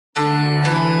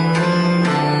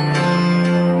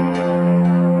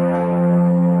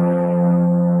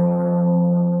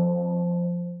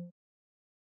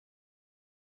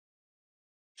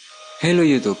Hello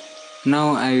YouTube.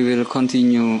 Now I will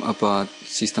continue about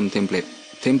system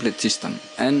template system,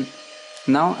 and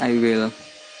now I will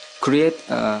create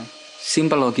a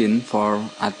simple login for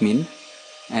admin.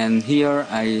 And here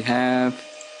I have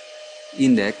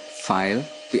index file,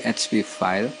 PHP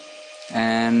file,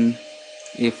 and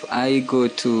if I go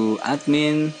to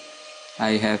admin,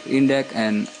 I have index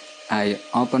and I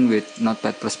open with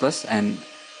Notepad++ and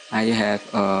I have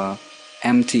a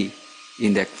empty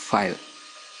index file.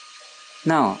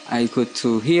 Now I go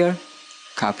to here,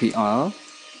 copy all,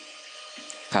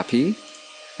 copy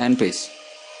and paste.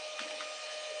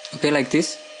 Okay, like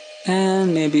this,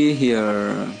 and maybe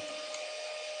here.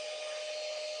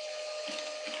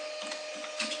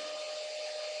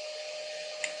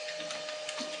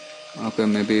 Okay,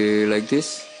 maybe like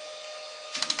this.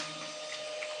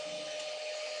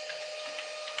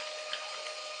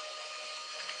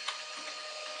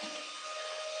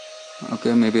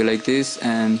 Okay, maybe like this,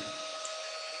 and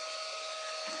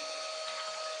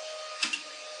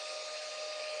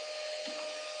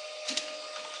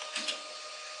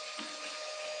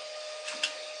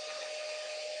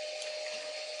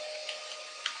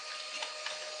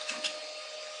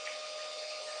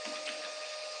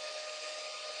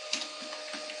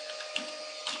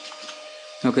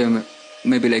okay,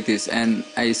 maybe like this, and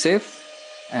I save,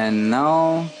 and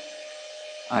now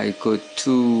I go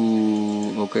to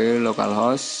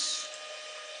localhost,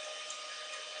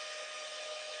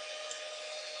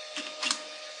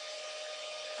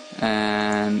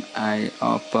 and I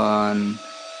open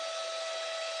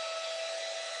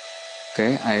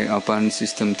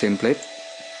system template,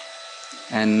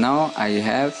 and now I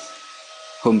have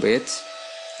homepage,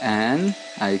 and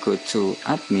I go to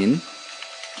admin,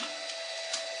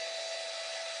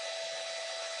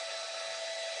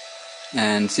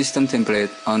 and system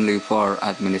template only for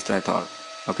administrator.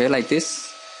 Okay, like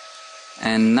this.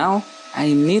 And now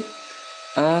I need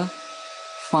a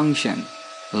function,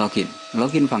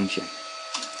 login function,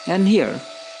 and here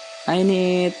I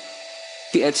need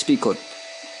PHP code.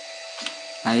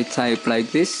 I type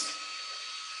like this,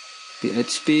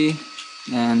 PHP,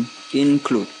 and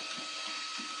include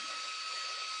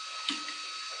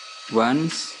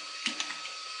once,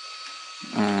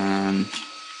 and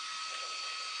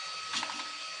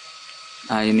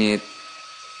I need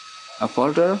a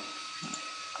folder.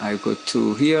 I go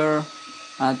to here,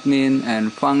 admin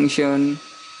and function,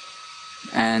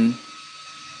 and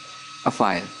a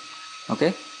file.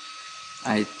 Okay,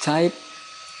 I type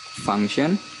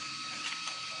function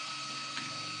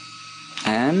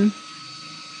and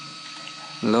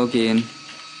login.php.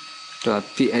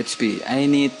 I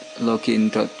need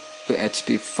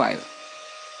login.php file.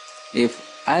 If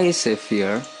I save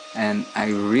here and I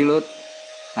reload,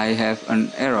 I have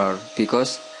an error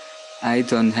because I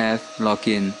don't have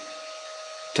login.php.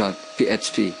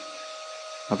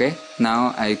 Okay,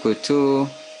 now I go to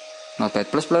Notepad++,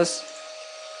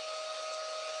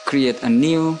 create a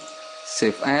new,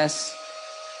 save as,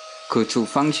 go to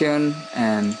function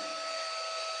and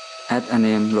add a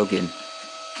name login.php.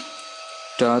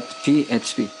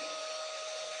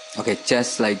 Okay,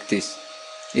 just like this.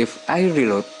 If I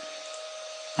reload,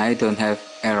 I don't have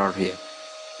error here.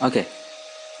 Okay.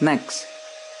 Next,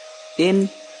 in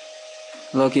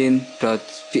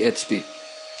login.php,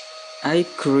 I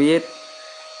create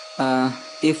a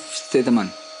if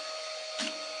statement.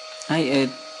 I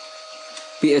add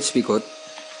PHP code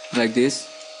like this,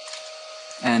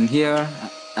 and here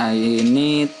I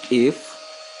need if.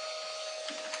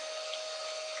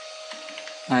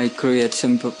 I create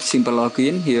simple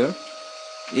login here,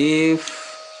 if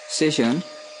session,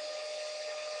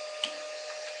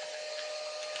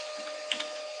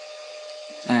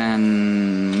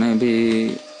 and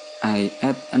maybe I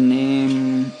add a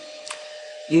name,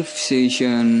 if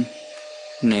session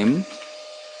name,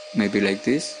 maybe like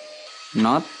this,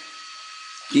 not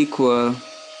equal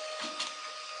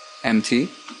empty.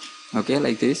 Okay,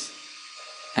 like this,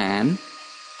 and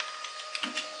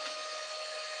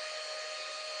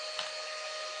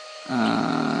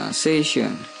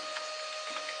session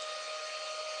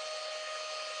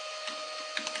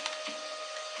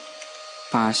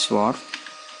password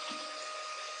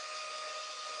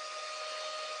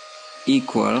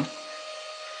equal,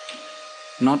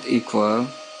 not equal,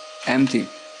 empty.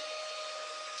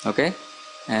 Okay,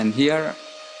 and here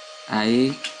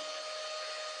I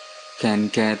can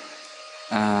get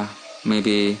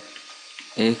maybe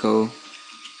echo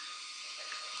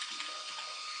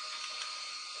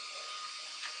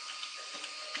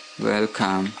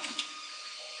welcome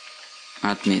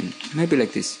admin, maybe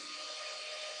like this.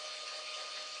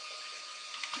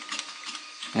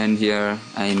 And here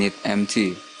I need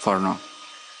empty for now.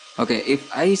 Okay, if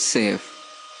I save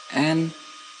and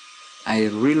I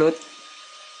reload,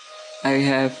 I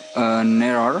have an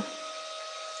error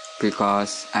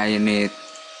because I need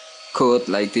code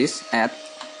like this, add,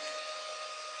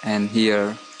 and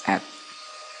here add.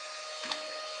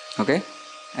 Okay,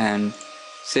 and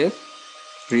save,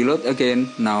 reload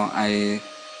again. Now I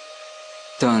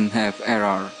don't have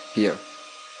error here.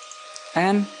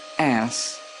 And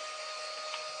else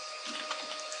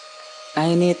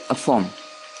I need a form,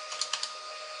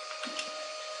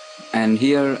 and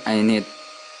here I need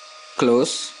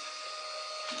close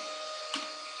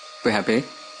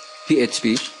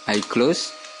PHP. I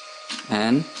close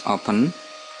and open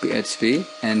PHP,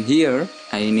 and here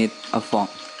I need a form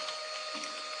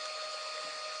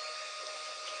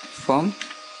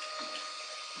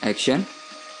action,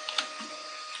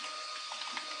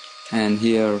 and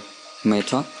here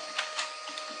method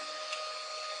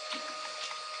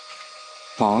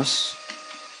pause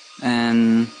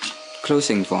and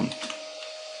closing form.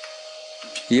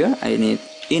 Here I need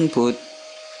input,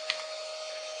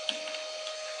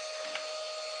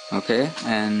 okay,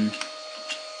 and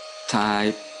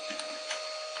type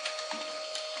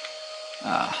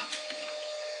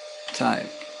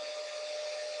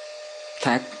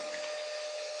tag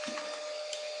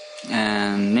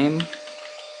and name,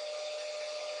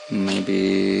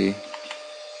 maybe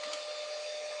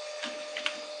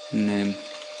name,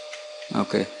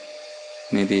 okay,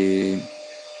 maybe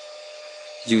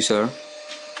user,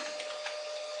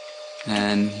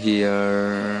 and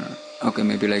here, okay,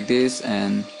 maybe like this,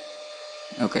 and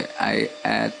okay, I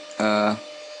add a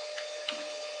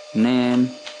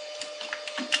name,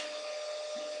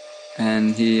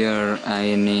 and here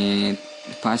I need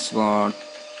password,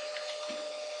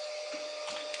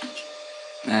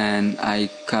 and I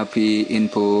copy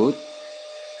input,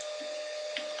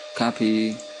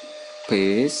 copy,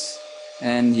 paste,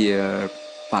 and here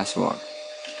password,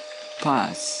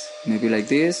 pass, maybe like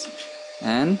this,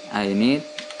 and I need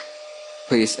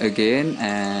paste again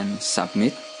and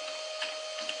submit,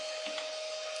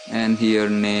 and here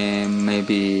name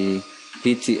maybe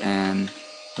btn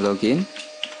login,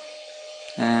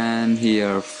 and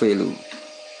here value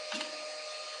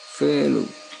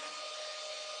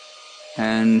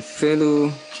and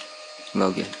value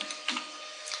login,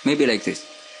 maybe like this.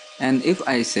 And if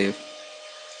I save,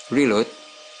 reload,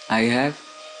 I have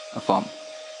a form,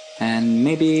 and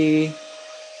maybe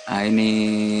I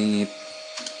need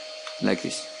like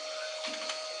this.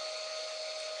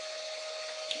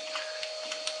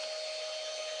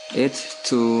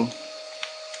 H2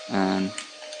 and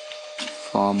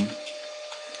form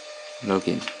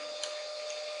login,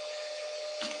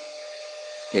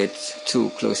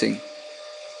 H2 closing.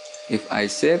 If I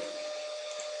save,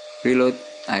 reload,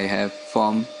 I have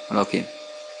form login,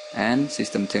 and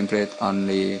system template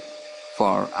only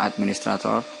for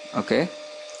administrator. Okay,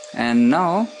 and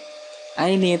now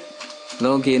I need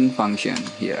login function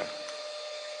here.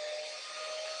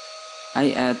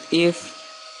 I add if,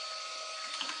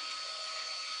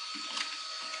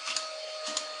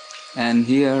 and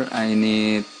here I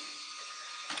need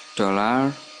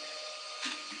dollar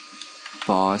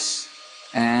pause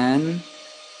and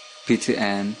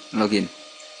btn login.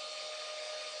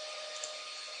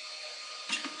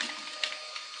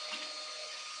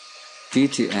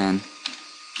 btn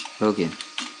login.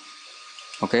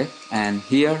 Okay, and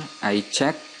here I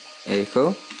check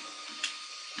echo,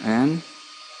 and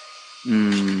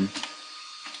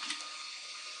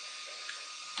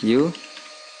you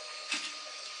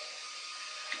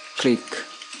click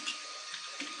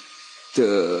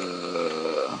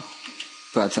the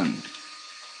button,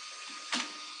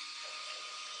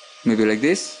 maybe like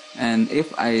this. And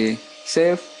if I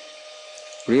save,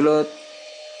 reload,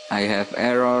 I have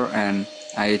error, and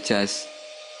I just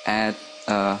add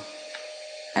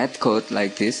code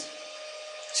like this,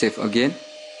 save again,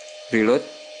 reload,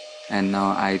 and now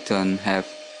I don't have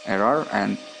error.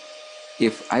 And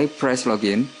if I press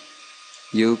login,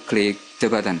 you click the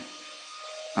button.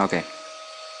 Okay,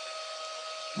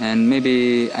 and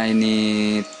maybe I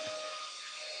need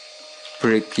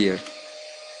break here.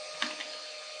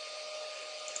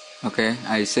 Okay,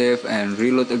 I save and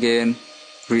reload again,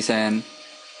 resend,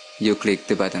 you click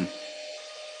the button.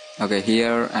 Okay,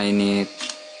 here I need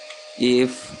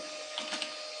if,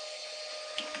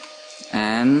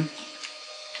 and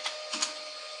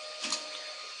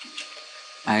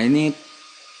I need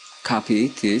copy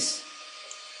this,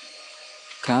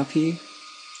 copy,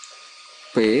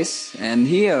 paste, and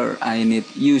here I need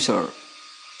user.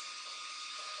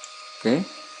 Okay,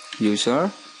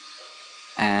 user,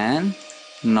 and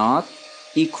not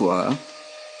equal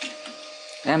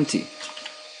empty.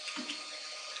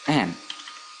 and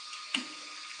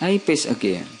I paste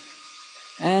again,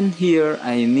 and here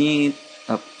I need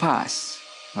a pass.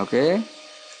 Okay,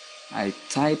 I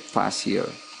type pass here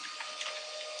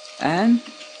and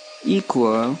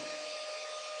equal,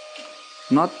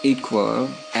 not equal,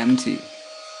 empty.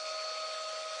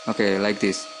 Okay, like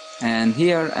this. And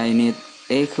here I need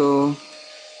echo,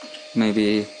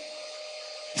 maybe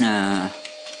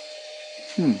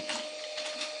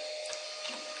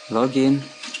login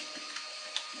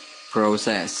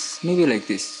process, maybe like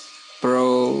this,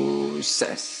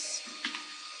 process.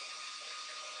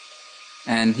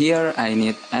 And here I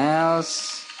need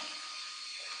else,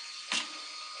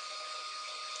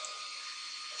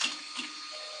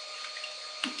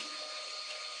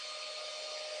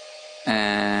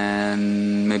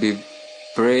 and maybe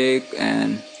break,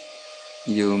 and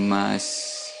you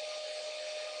must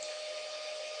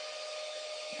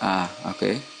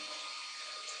okay,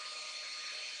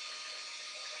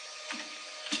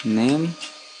 name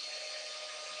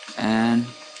and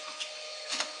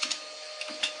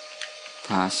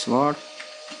password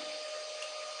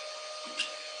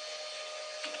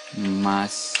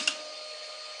must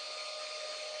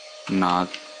not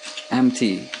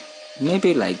empty,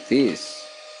 maybe like this.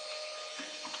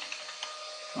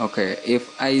 Okay,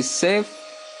 if I save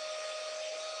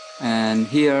and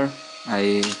here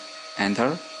I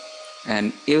enter,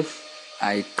 and if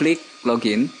I click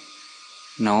login,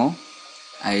 no,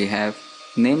 I have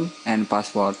name and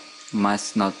password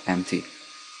must not empty.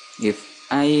 If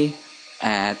I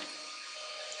add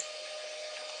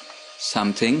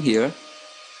something here,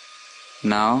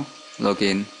 now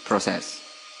login process.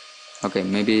 Okay,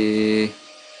 maybe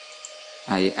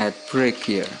I add break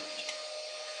here.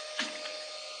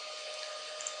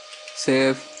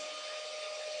 Save,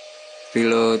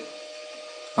 reload.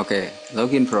 Okay,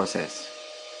 login process.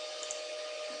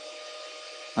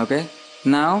 Okay,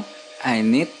 now I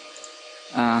need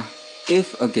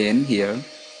if again here,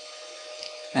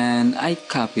 and I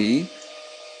copy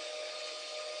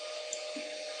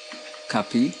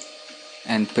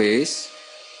and paste,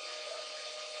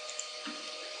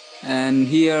 and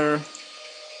here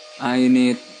I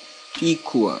need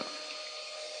equal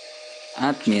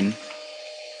admin,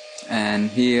 and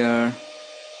here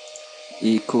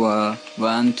equal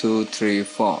 1 2 3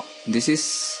 4. This is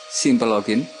simple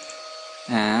login,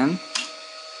 and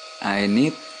I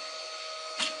need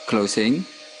closing,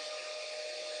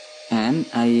 and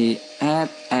I add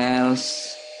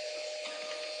else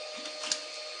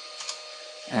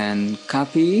and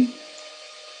copy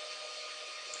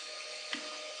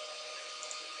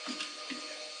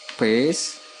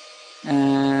paste,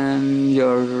 and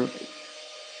your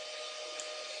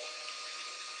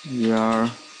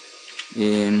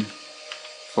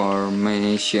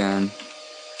information.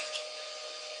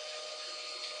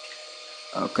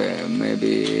 Okay,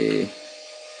 maybe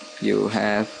you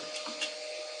have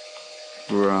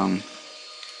wrong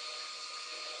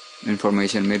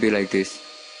information, maybe like this.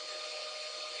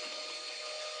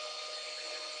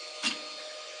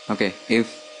 Okay,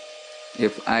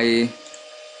 if I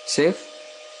save,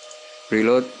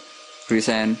 reload,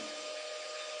 present,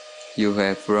 you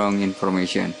have wrong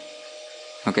information.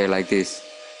 Okay, like this.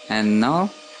 And now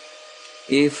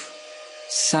if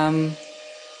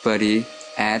somebody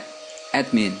add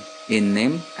admin in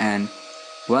name and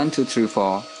 1 2 3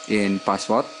 4 in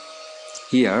password,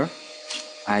 here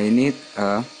I need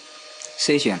a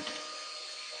session.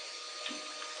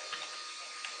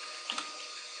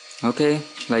 Okay,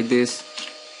 like this.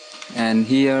 And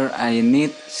here I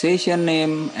need session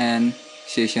name and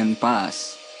session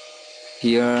pass.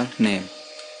 Here name.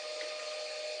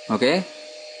 Okay,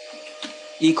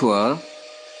 equal,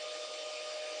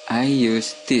 I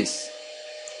use this,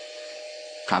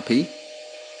 copy,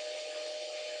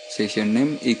 session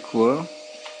name equal,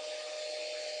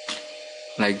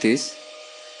 like this,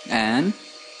 and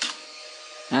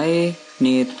I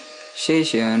need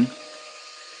session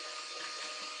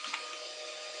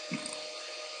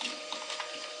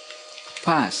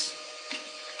pass,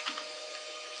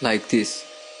 like this,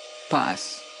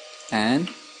 pass, and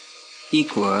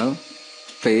equal,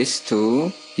 paste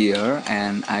to here,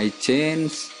 and I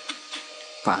change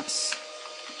pass,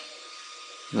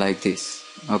 like this.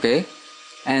 Okay,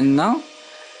 and now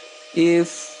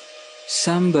if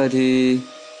somebody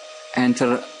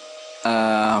enter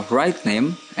right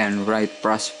name and right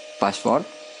password,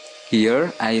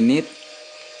 here I need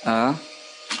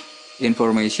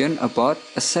information about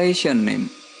a session name.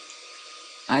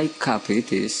 I copy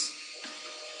this,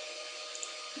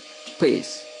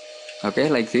 paste. Okay,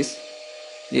 like this.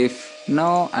 If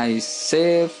now I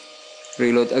save,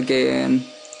 reload again,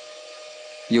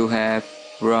 you have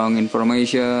wrong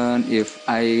information if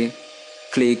I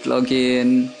click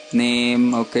login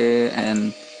name, okay,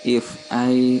 and if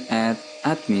I add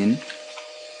admin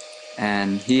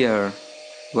and here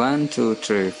 1 2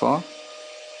 3 4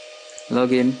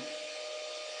 login,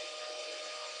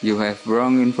 you have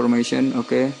wrong information,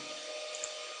 okay.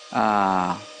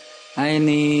 I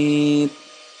need,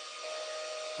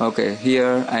 okay,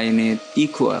 here I need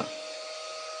equal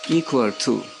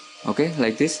to, okay,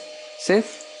 like this. Save,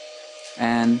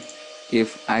 and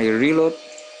if I reload,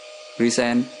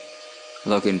 resend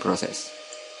login process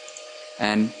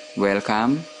and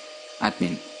welcome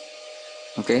admin,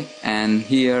 okay. And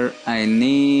here I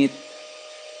need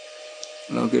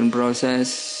login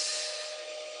process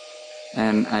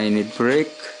and I need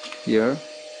break here,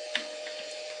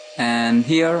 and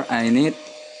here I need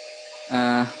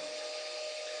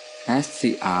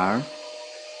str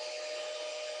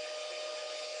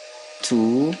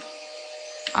to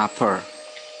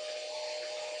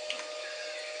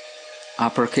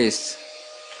uppercase,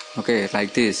 okay,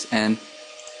 like this, and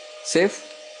save,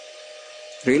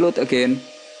 reload again,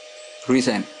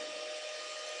 resend,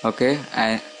 okay.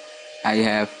 I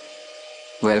have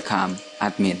welcome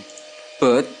admin.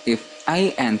 But if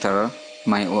I enter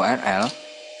my URL,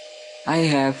 I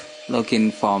have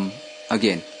login form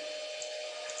again,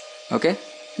 okay.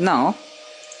 Now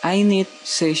I need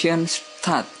session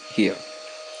start here,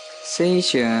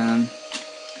 session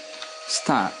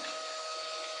start,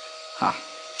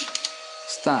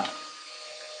 start,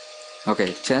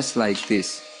 okay, just like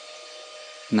this.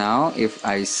 Now if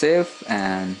I save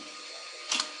and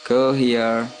go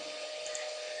here,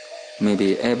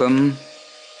 maybe album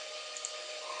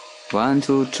 1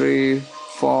 2 3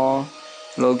 4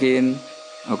 login,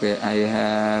 okay, I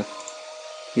have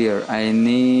here, I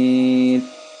need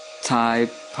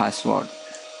type password,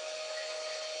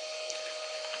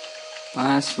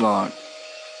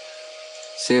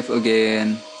 save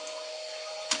again,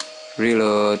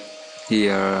 reload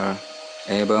here,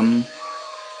 album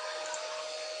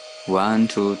 1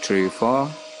 2 3 4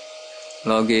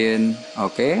 login,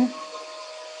 okay.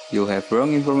 You have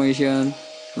wrong information,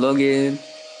 login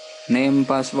name,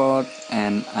 password,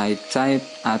 and I type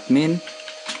admin,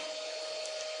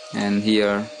 and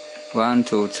here 1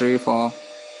 2 3 4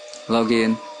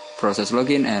 login, process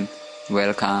login, and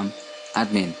welcome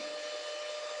admin.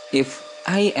 If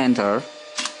I enter,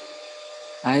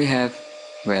 I have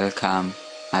welcome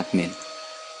admin,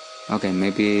 okay.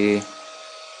 Maybe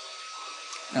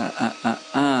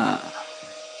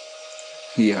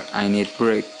here I need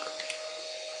break,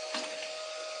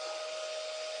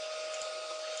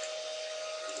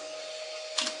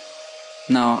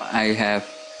 now I have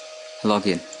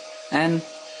login. And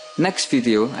next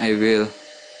video I will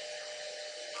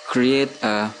create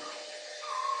a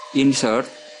insert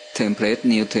template,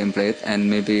 new template, and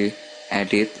maybe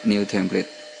edit new template.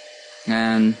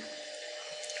 And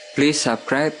please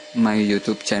subscribe my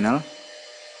YouTube channel,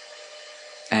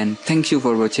 and thank you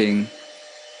for watching.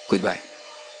 Goodbye.